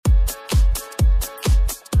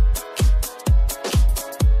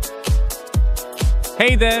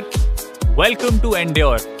Hey there, welcome to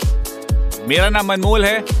Endure। मेरा नाम अनमोल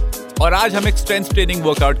है और आज हम एक स्ट्रेंथ ट्रेनिंग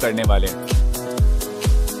वर्कआउट करने वाले हैं।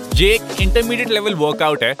 ये एक इंटरमीडिएट लेवल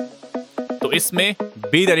वर्कआउट है, तो इसमें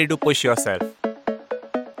be ready to push yourself.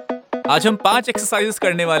 आज हम 5 एक्सरसाइजेस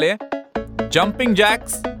करने वाले हैं: jumping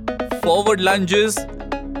jacks, forward lunges,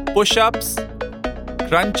 pushups,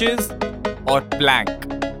 crunches और प्लैंक।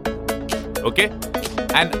 ओके,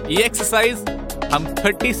 एंड ये एक्सरसाइज हम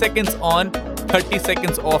 30 seconds on 30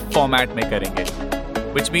 seconds off format में करेंगे,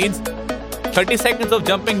 which means 30 seconds of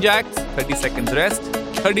jumping jacks, 30 seconds rest,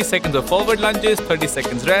 30 seconds of forward lunges, 30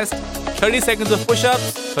 seconds rest, 30 seconds of push-ups,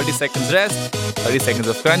 30 seconds rest, 30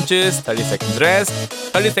 seconds of crunches, 30 seconds rest,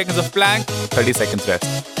 30 seconds of plank, 30 seconds rest.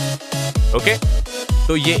 Okay?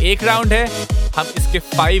 तो ये एक round है, हम इसके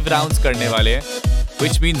 5 rounds करने वाले हैं,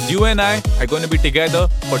 which means you and I are going to be together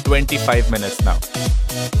for 25 minutes now.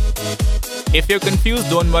 If you're confused,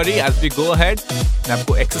 don't worry. As we go ahead, मैं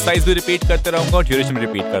आपको एक्सरसाइज भी रिपीट करते रहूंगा और ड्यूरेशन भी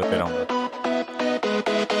रिपीट करते रहूंगा।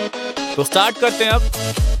 तो स्टार्ट करते हैं अब।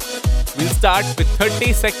 We'll start with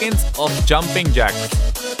 30 seconds of jumping jacks.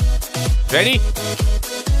 Ready?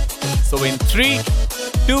 So in 3,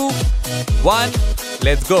 2, 1,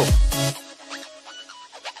 let's go.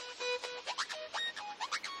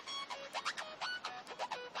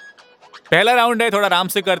 पहला राउंड है, थोड़ा आराम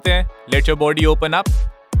से करते हैं। Let your body open up.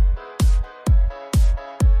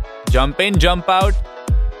 Jump in, jump out.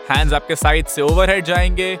 Hands आपके साइड से overhead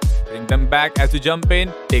जाएंगे. Bring them back as you jump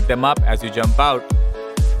in. Take them up as you jump out.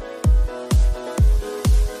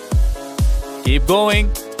 Keep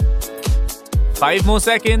going. 5 more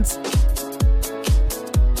seconds.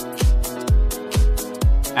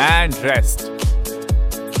 And rest.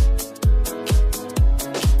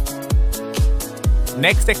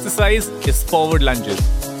 Next exercise is forward lunges.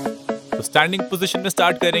 तो standing position में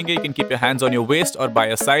start करेंगे। You can keep your hands on your waist or by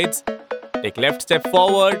your sides. Take left step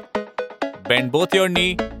forward. Bend both your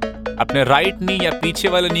knee. अपने right knee या पीछे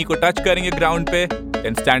वाले knee को touch करेंगे ground पे.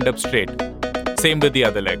 Then stand up straight. Same with the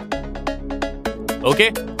other leg. Okay?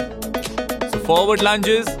 So forward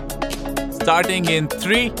lunges. Starting in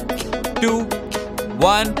 3, 2,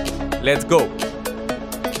 1. Let's go.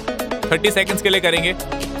 30 seconds के लिए करेंगे।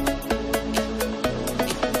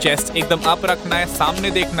 चेस्ट एकदम अप रखना है, सामने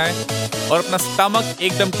देखना है और अपना स्टमक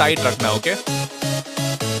एकदम टाइट रखना है। Okay,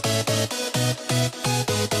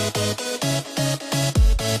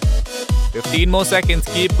 Fifteen more seconds.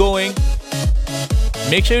 Keep going.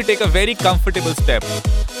 Make sure you take a very comfortable step.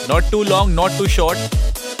 Not too long, not too short.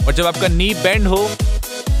 और जब आपका knee bend हो,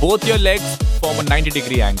 both your legs form a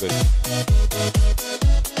 90-degree angle.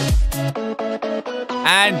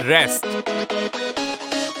 And rest.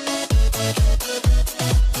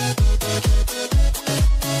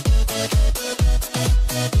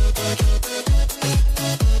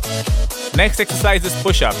 Next exercise is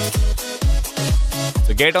push-ups.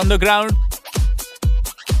 So get on the ground.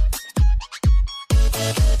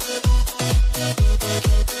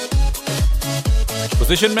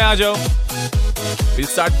 Position में आ जाओ.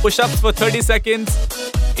 We'll start push-ups for 30 seconds.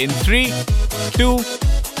 In 3, 2,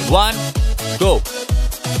 1, go.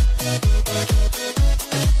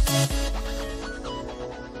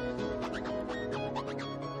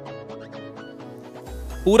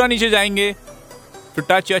 पूरा नीचे जाएंगे. To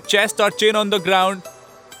touch your chest or chin on the ground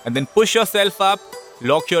and then push yourself up.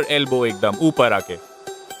 Lock your elbow एकदम ऊपर आके.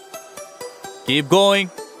 Keep going.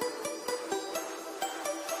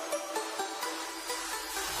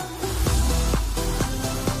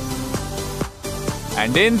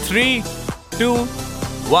 And in 3, 2,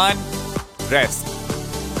 1, rest.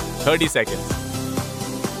 30 seconds.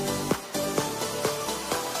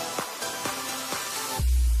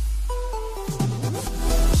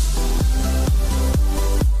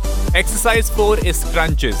 Exercise 4 is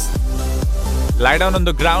crunches. Lie down on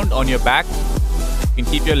the ground on your back. You can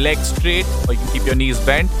keep your legs straight or you can keep your knees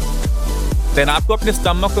bent. Then आपको अपने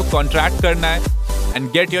stomach को contract करना है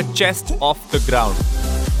and get your chest off the ground.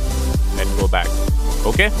 Then go back.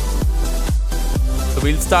 Okay? So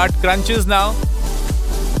we'll start crunches now.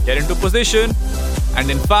 Get into position. And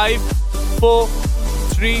in 5, 4,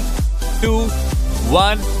 3, 2,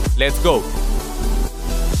 1, let's go.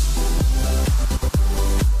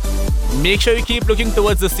 Make sure you keep looking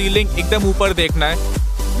towards the ceiling. एकदम ऊपर देखना है.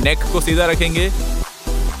 नेक को सीधा रखेंगे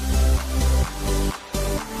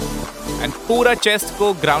and पूरा chest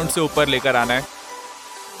को ground से ऊपर लेकर आना है.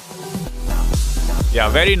 Yeah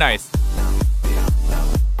very nice.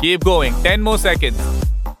 Keep going. 10 more seconds.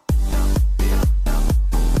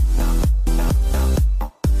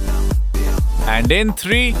 And in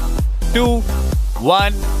 3, 2,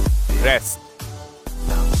 1, rest.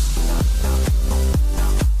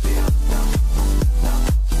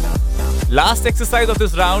 Last exercise of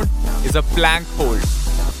this round is a plank hold.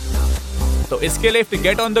 तो इसके लिए if you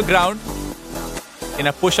get on the ground in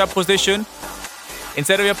a push-up position,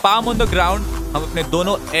 instead of your palm on the ground, हम अपने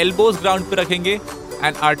दोनों elbows ground पे रखेंगे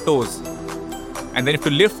and our toes. And then if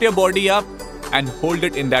you lift your body up and hold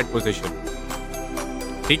it in that position.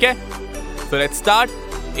 ठीक है? So let's start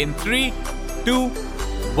in 3, 2,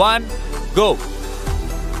 1, go.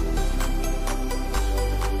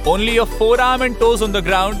 Only your forearm and toes on the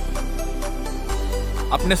ground.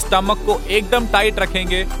 अपने stomach को एकदम tight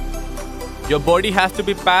रखेंगे. Your body has to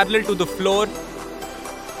be parallel to the floor.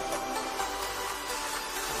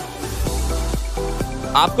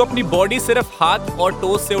 आपको अपनी body सिर्फ हाथ और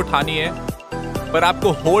टोज से उठानी है, पर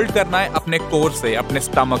आपको होल्ड करना है अपने कोर से, अपने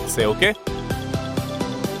स्टमक से. Okay?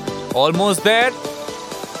 Almost there.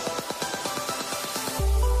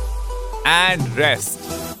 And rest.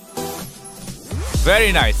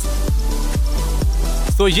 Very nice.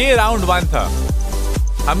 So ये राउंड 1 था.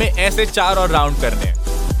 हमें ऐसे 4 और राउंड करने हैं.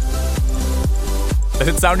 Does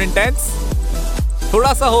it sound intense?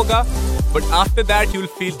 थोड़ा सा होगा, but after that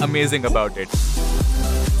you'll feel amazing about it.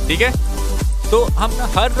 ठीक है? तो हम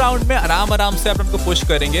हर राउंड में आराम से अपन को पुश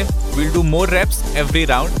करेंगे. We'll do more reps every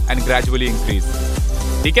round and gradually increase.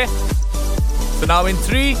 ठीक है? So now in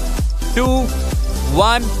 3, 2,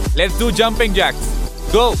 1, let's do jumping jacks.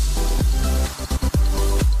 Go.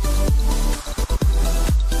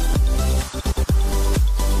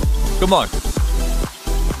 Come on.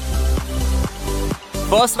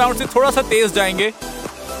 First round से थोड़ा सा तेज जाएंगे.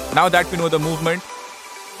 Now that we know the movement.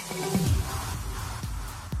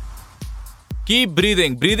 Keep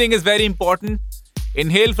breathing. Breathing is very important.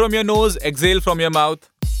 Inhale from your nose, exhale from your mouth.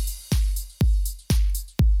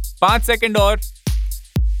 5 second और.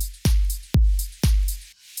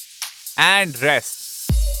 And rest.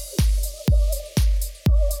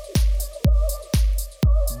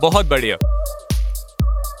 बहुत बढ़िया.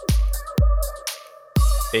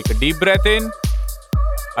 Take a deep breath in.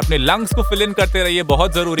 अपने lungs को fill in करते रहिए,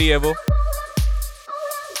 बहुत जरूरी है वो.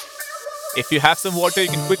 If you have some water, you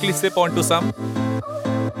can quickly sip onto some.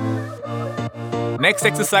 Next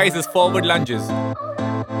exercise is forward lunges.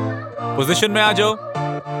 Position में आ जाओ.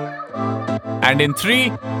 And in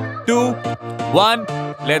 3, 2, 1,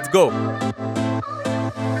 let's go.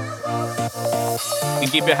 You can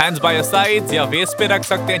keep your hands by your sides या waist पे रख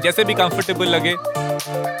सकते हैं, जैसे भी comfortable लगे.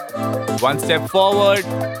 One step forward,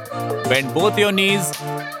 bend both your knees,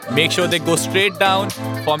 make sure they go straight down,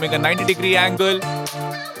 forming a 90-degree angle.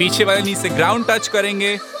 पीछे वाले नी से ground touch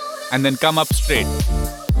करेंगे, and then come up straight.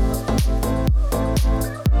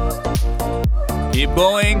 Keep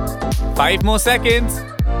going. 5 more seconds.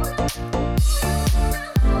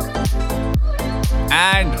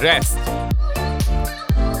 And rest.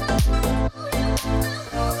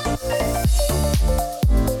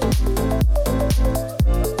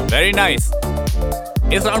 Very nice.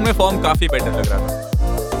 इस round में form काफी better लग रहा था.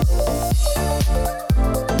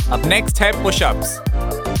 अब नेक्स्ट है pushups.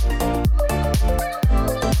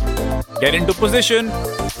 Get into position.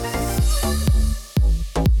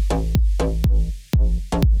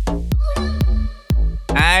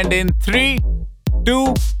 And in 3, 2,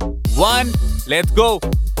 1, let's go.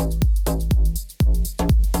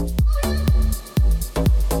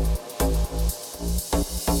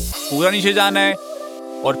 पूरा नीचे जाना है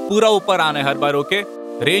और पूरा ऊपर आना है हर बार. ओके?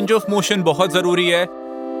 रेंज ऑफ मोशन बहुत जरूरी है.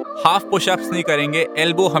 हाफ पुशअप्स नहीं करेंगे.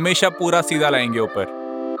 एल्बो हमेशा पूरा सीधा लाएंगे ऊपर.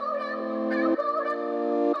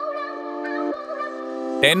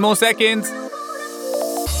 10 more seconds.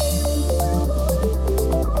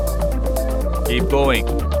 Keep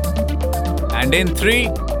going. And in 3,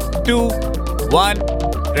 2, 1,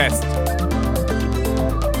 rest.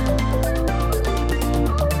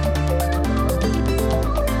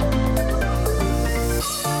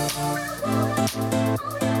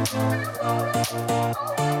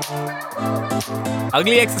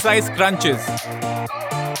 Ugly exercise, crunches.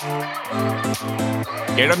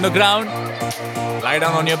 Get on the ground. Lie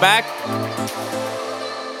down on your back.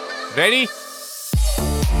 Ready?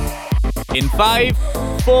 In 5,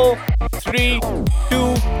 4, 3,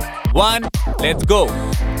 2, 1, let's go.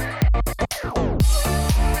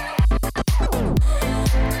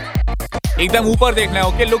 एकदम ऊपर देखना है.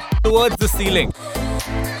 Okay? Look towards the ceiling.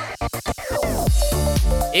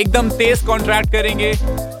 एकदम तेज कॉन्ट्रैक्ट करेंगे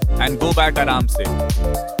and go back आराम से.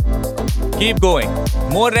 Keep going.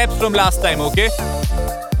 More reps from last time, okay?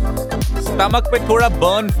 Stomach पे थोड़ा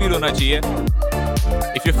burn feel होना चाहिए.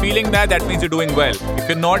 If you're feeling that means you're doing well. If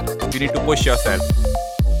you're not, you need to push yourself.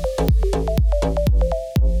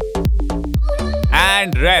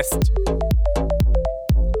 And rest.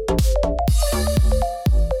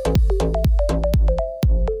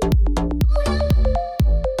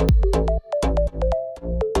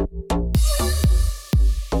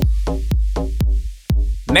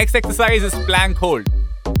 Next exercise is plank hold.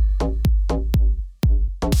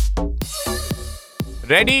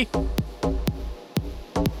 Ready?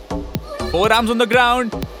 Forearms on the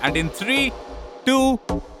ground and in 3, 2,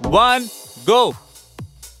 1, go.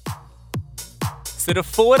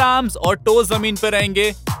 सिर्फ forearms और toes जमीन पर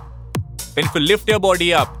रहेंगे. Then if you lift your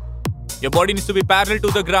body up, your body needs to be parallel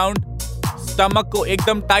to the ground. Stomach को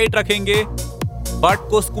एकदम tight रखेंगे. Butt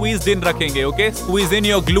को squeezed in रखेंगे. Okay? Squeeze in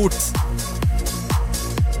your glutes.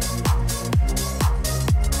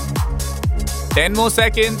 10 more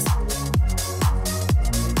seconds.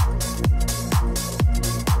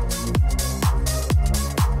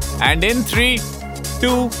 And in 3,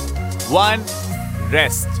 2, 1,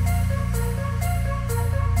 rest.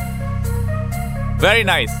 Very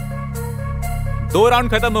nice. 2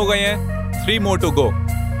 round खत्म हो गए हैं. 3 more to go.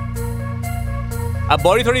 अब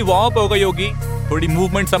बॉडी थोड़ी वार्म अप हो गई होगी, थोड़ी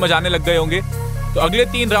मूवमेंट समझ आने लग गए होंगे. तो अगले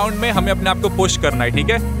 3 राउंड में हमें अपने आप को पुश करना है. ठीक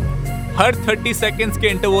है? हर 30 सेकेंड्स के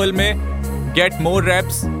इंटरवल में get more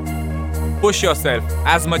reps. Push yourself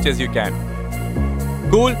as much as you can.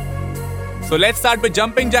 Cool? So let's start with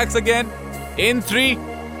jumping jacks again. In 3,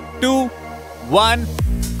 2, 1,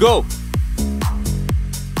 go.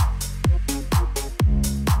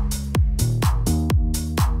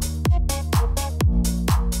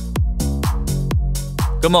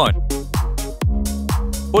 Come on.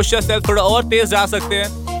 Push yourself. थोड़ा और तेज जा सकते हैं.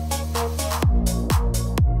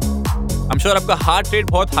 I'm sure आपका हार्ट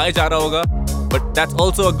रेट बहुत हाई जा रहा होगा, but that's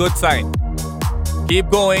also a good sign.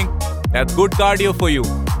 Keep going. That's good cardio for you.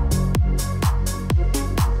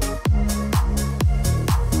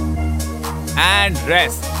 And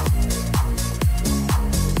rest.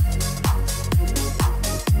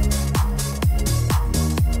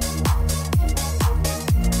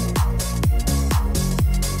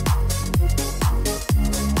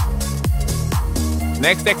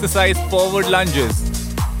 Next exercise, forward lunges.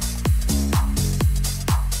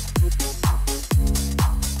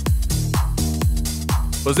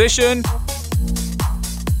 Position.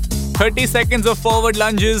 30 seconds of forward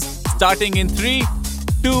lunges starting in 3,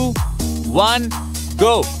 2, 1,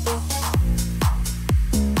 go.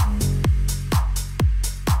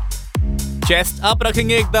 Chest up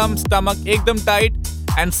रखेंगे एकदम, stomach एकदम tight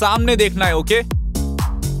and सामने देखना है. Okay?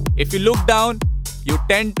 If you look down, you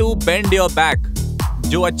tend to bend your back,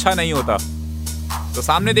 जो अच्छा नहीं होता. तो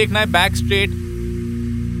सामने देखना है, back straight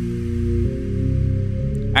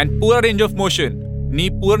and पूरा range of motion. नी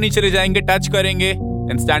पूरा नीचे ले जाएंगे, टच करेंगे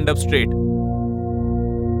and stand up straight.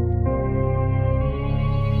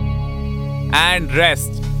 And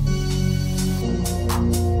rest.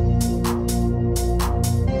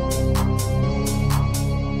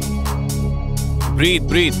 Breathe,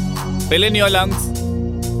 breathe. Fill in your lungs.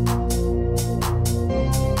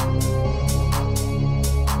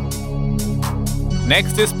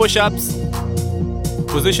 Next is push-ups.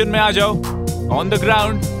 Position में आ जाओ. On the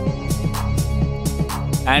ground.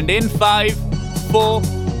 And in 5, 4,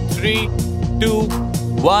 3, 2,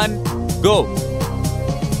 1, go.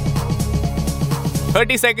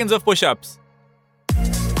 30 seconds of push-ups.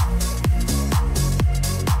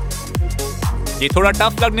 ये थोड़ा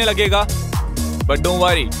टफ लगने लगेगा, but don't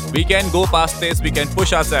worry, we can go past this, we can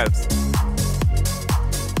push ourselves.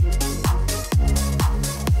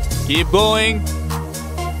 Keep going.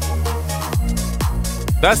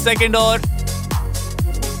 10 second और.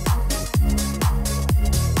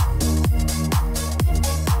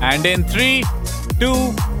 And in 3, 2,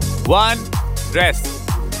 1, rest.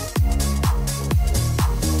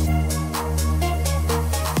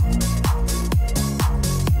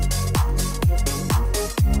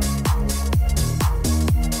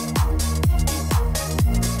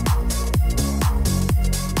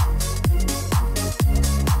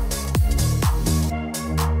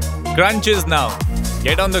 Crunches now.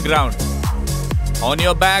 Get on the ground. On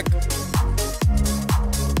your back.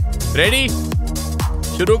 Ready?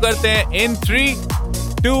 शुरू करते हैं. In 3,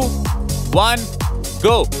 2, 1,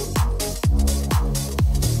 go.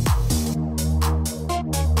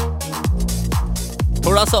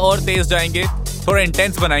 थोड़ा सा और तेज जाएंगे, थोड़ा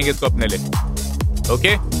इंटेंस बनाएंगे इसको अपने लिए.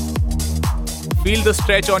 Okay? Feel the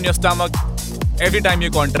stretch on your stomach every time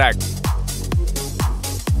you contract.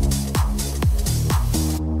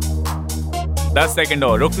 10 second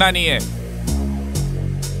और. रुकना नहीं है.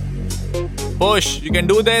 Push. You can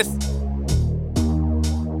do this.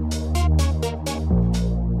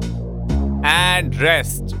 And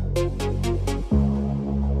rest.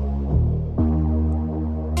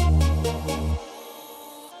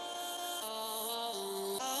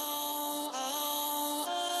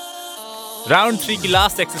 Round 3 की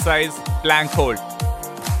last exercise, plank hold.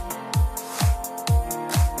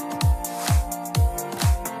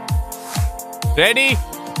 Ready?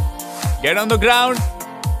 Get on the ground.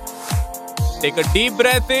 Take a deep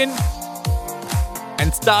breath in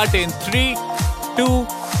and start in 3, 2,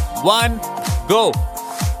 1, go.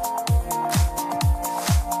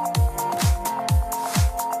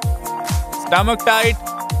 Stomach tight,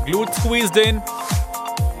 glutes squeezed in,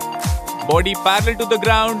 body parallel to the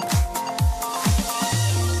ground.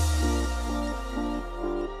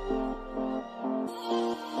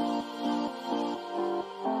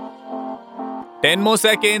 Ten more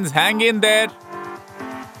seconds, hang in there.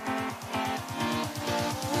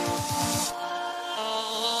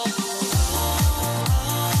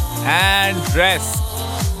 And rest.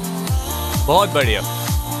 बहुत बढ़िया.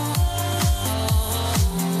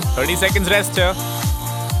 30 seconds rest here.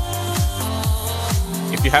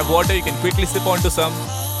 If you have water, you can quickly sip onto some.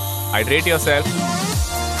 Hydrate yourself.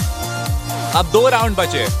 अब 2 round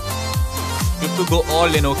बचे. You have to go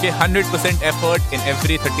all in, okay? 100% effort in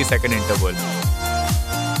every 30-second interval.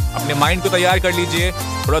 अपने mind को तैयार कर लीजिए.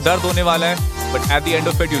 थोड़ा दर्द होने वाला है, but at the end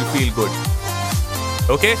of it, you'll feel good.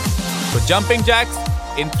 Okay? So jumping jacks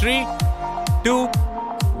in 3, 2,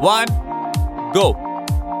 1, go.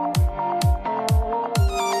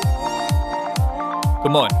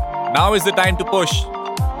 Come on. Now is the time to push.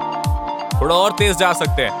 थोड़ा और तेज जा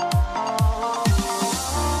सकते हैं.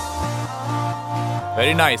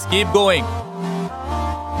 Very nice. Keep going.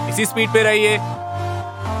 इसी स्पीड पे रहिए.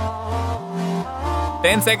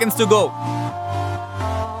 10 seconds to go.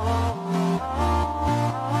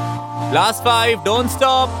 Last 5. Don't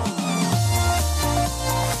stop.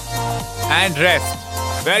 And rest.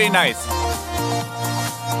 Very nice.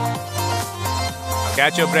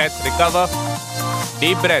 Catch your breath. Recover.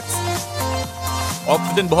 Deep breaths.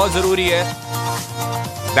 Oxygen बहुत जरूरी है.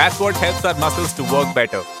 That's what helps our muscles to work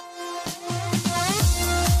better.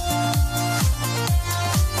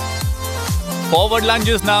 Forward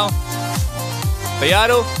lunges now.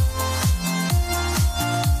 तैयार हो?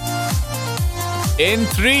 In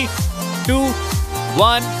 3, 2,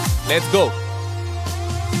 1, let's go.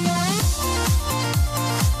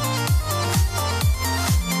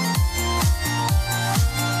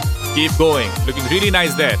 Keep going. Looking really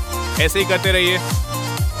nice there. ऐसे ही करते रहिए.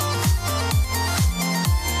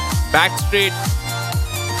 Back straight.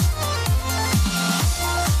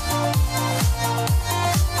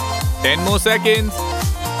 Ten more seconds.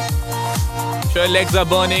 Sure, legs are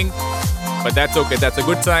burning, but that's okay. That's a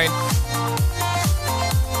good sign.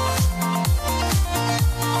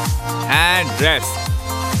 And rest.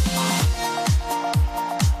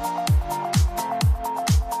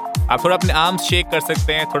 आप थोड़ा अपने arms shake कर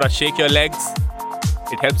सकते हैं. थोड़ा shake your legs.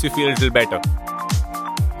 It helps you feel a little better.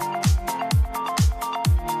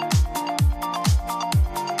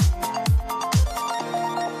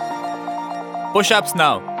 Push-ups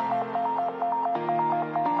now.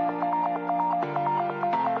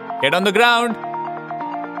 Get on the ground.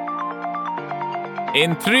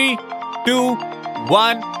 In 3, 2,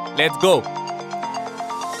 1, let's go.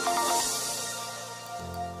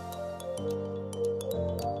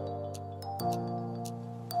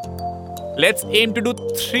 Let's aim to do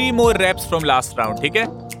 3 more reps from last round, ठीक है?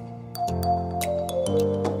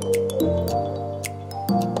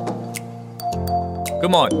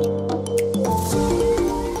 Come on.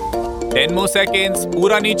 10 more seconds.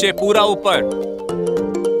 पूरा नीचे, पूरा ऊपर.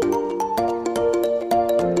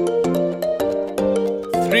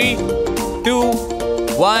 3, 2,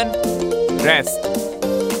 1, rest.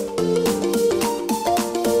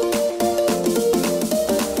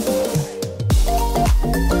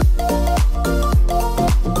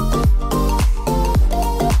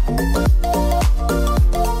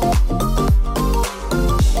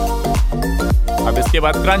 अब इसके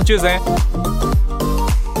बाद crunches हैं.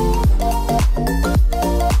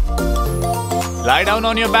 Lie down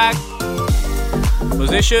on your back.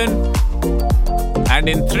 Position. And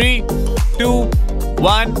in 3, 2,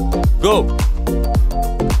 1, go.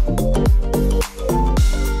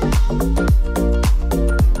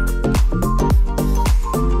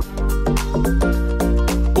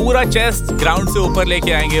 पूरा चेस्ट ग्राउंड से ऊपर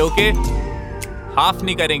लेके आएंगे, ओके? हाफ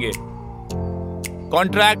नहीं करेंगे.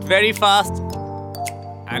 Contract very fast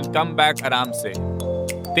and come back आराम से.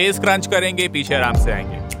 तेज क्रंच करेंगे, पीछे आराम से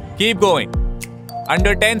आएंगे. Keep going.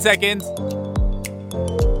 Under 10 seconds.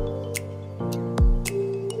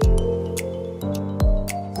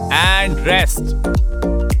 And rest.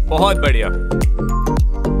 बहुत बढ़िया.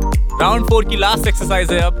 राउंड 4 की लास्ट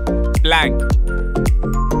एक्सरसाइज है अब. प्लैंक.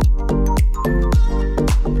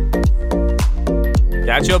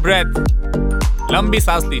 Catch your breath. लंबी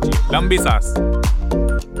सांस लीजिए. लंबी सांस.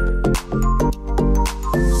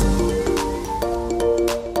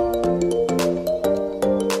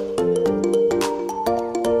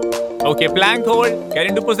 Okay, plank hold. Get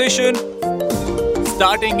into position.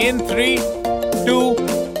 Starting in 3, 2,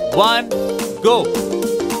 1, go.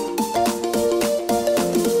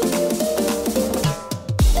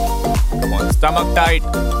 Come on, stomach tight.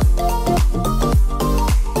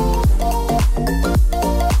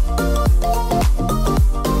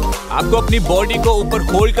 आपको अपनी बॉडी को ऊपर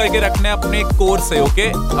होल्ड करके रखना है अपने कोर से, ओके?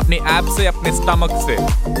 अपनी एब से, अपने स्टमक से.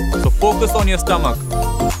 So focus on your stomach.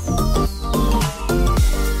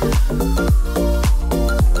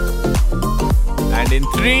 And in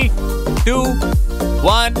 3, 2,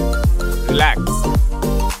 1, relax.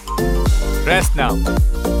 Rest now.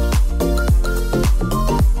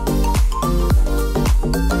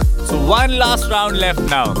 So one last round left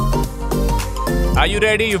now. Are you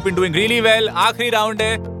ready? You've been doing really well. आखिरी राउंड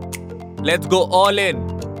है. Let's go all in.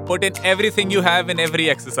 Put in everything you have in every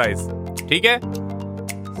exercise. ठीक है?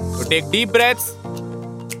 So take deep breaths.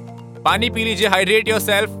 पानी पी लीजिए. Hydrate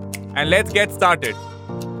yourself. And let's get started.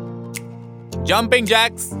 Jumping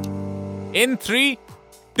jacks. In 3,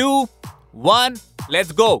 2, 1.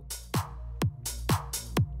 Let's go.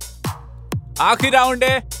 आखिरी round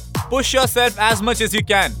है. Push yourself as much as you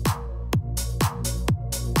can.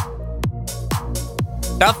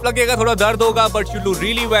 Tough लगेगा, थोड़ा दर्द होगा, but you'll do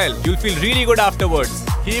really well. You'll feel really good afterwards.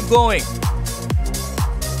 Keep going.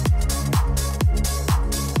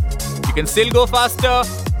 You can still go faster.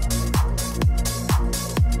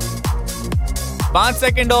 5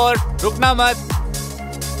 second और, रुकना मत.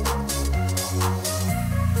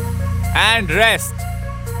 And rest.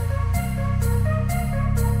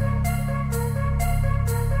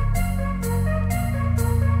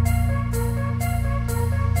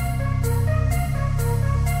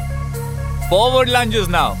 Forward lunges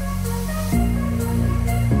now.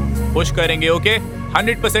 Push करेंगे, okay?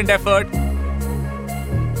 100% effort.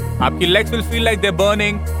 आपकी legs will feel like they're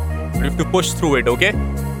burning. You have to push through it, okay?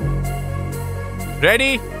 Ready?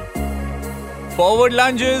 Forward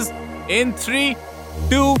lunges in 3,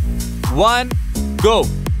 2, 1, go.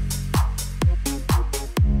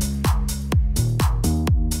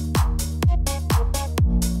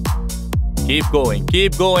 Keep going,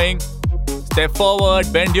 keep going. Step forward,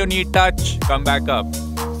 bend your knee, touch, come back up.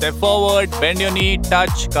 Step forward, bend your knee,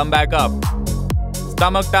 touch, come back up.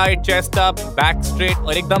 Stomach tight, chest up, back straight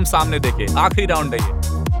और एकदम सामने देखिए. आखिरी round है ये.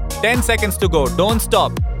 10 seconds to go. Don't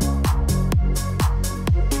stop.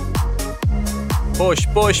 Push,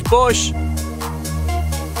 push, push.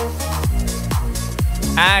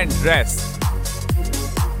 And rest.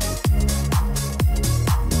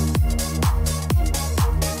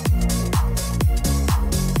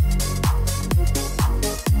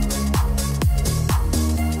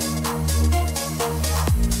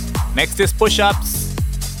 Next is push-ups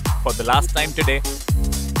for the last time today.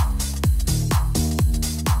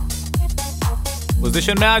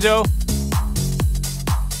 Position में आ जाओ.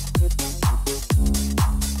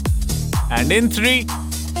 And in 3,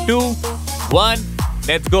 2, 1,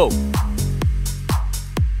 let's go.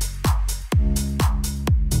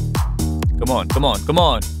 Come on, come on, come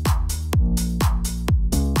on.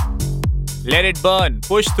 Let it burn.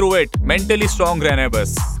 Push through it. Mentally strong रहना है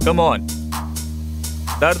बस. Come on.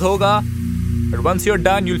 दर्द होगा, but once you're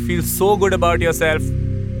done, you'll feel so good about yourself.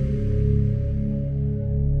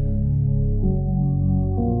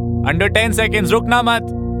 Under 10 seconds, रुकना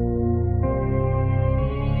मत.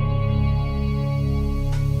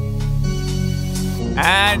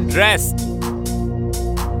 And rest.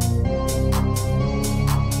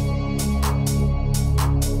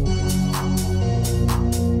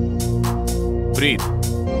 Breathe.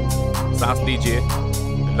 सांस लीजिए.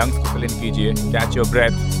 Lungs को fill in कीजिए. Catch your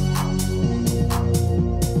breath.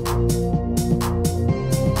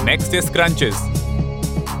 Next is crunches.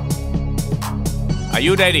 Are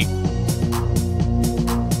you ready?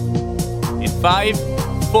 In 5,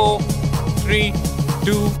 4, 3,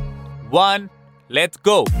 2, 1, let's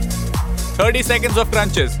go. 30 seconds of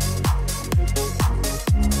crunches.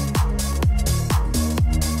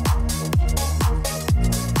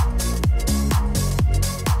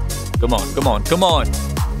 Come on, come on, come on.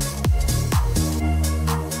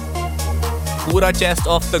 Pura chest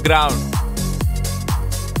off the ground.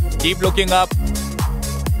 Keep looking up.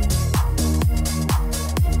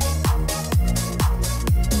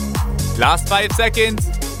 Last 5 seconds.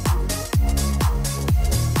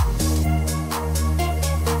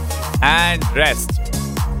 And rest.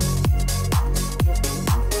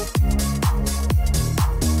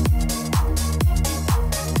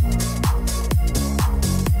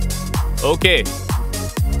 Okay.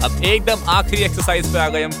 अब एकदम आखिरी exercise पे आ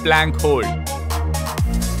गए हम, plank hold.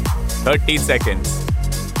 30 seconds.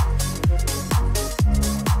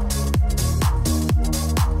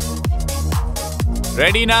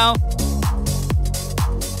 Ready now?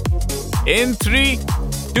 In 3,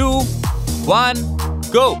 2, 1,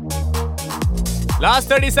 go. Last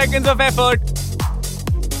 30 seconds of effort.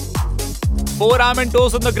 Forearm and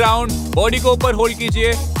toes on the ground. Body को ऊपर hold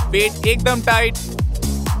कीजिए. पेट एकदम tight.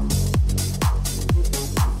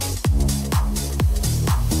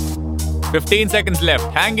 "15 seconds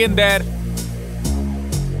left. Hang in there.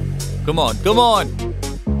 Come on, come on."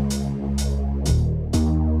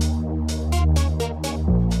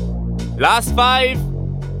 Last 5.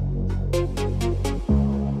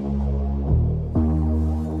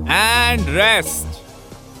 And rest.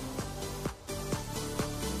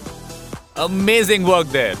 Amazing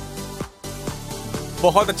work there.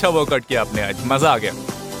 बहुत अच्छा workout किया आपने आज. मजा आ गया.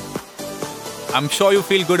 I'm sure you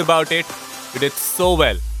feel good about it. You did so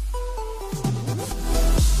well.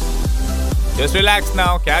 Just relax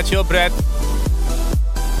now. Catch your breath.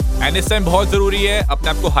 And इस time बहुत जरूरी है अपने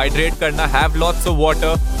आप को हाइड्रेट करना. Have lots of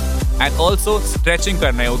water. And also stretching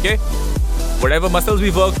करना है, okay? Whatever muscles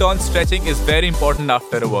we worked on, stretching is very important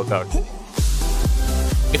after a workout.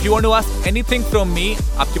 If you want to ask anything from me,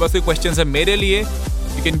 आपके पास कोई questions है मेरे लिए,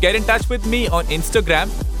 you can get in touch with me on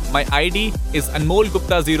Instagram. My ID is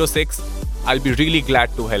anmolgupta06. I'll be really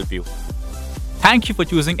glad to help you. Thank you for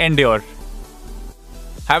choosing Endure.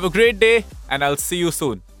 Have a great day and I'll see you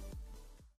soon.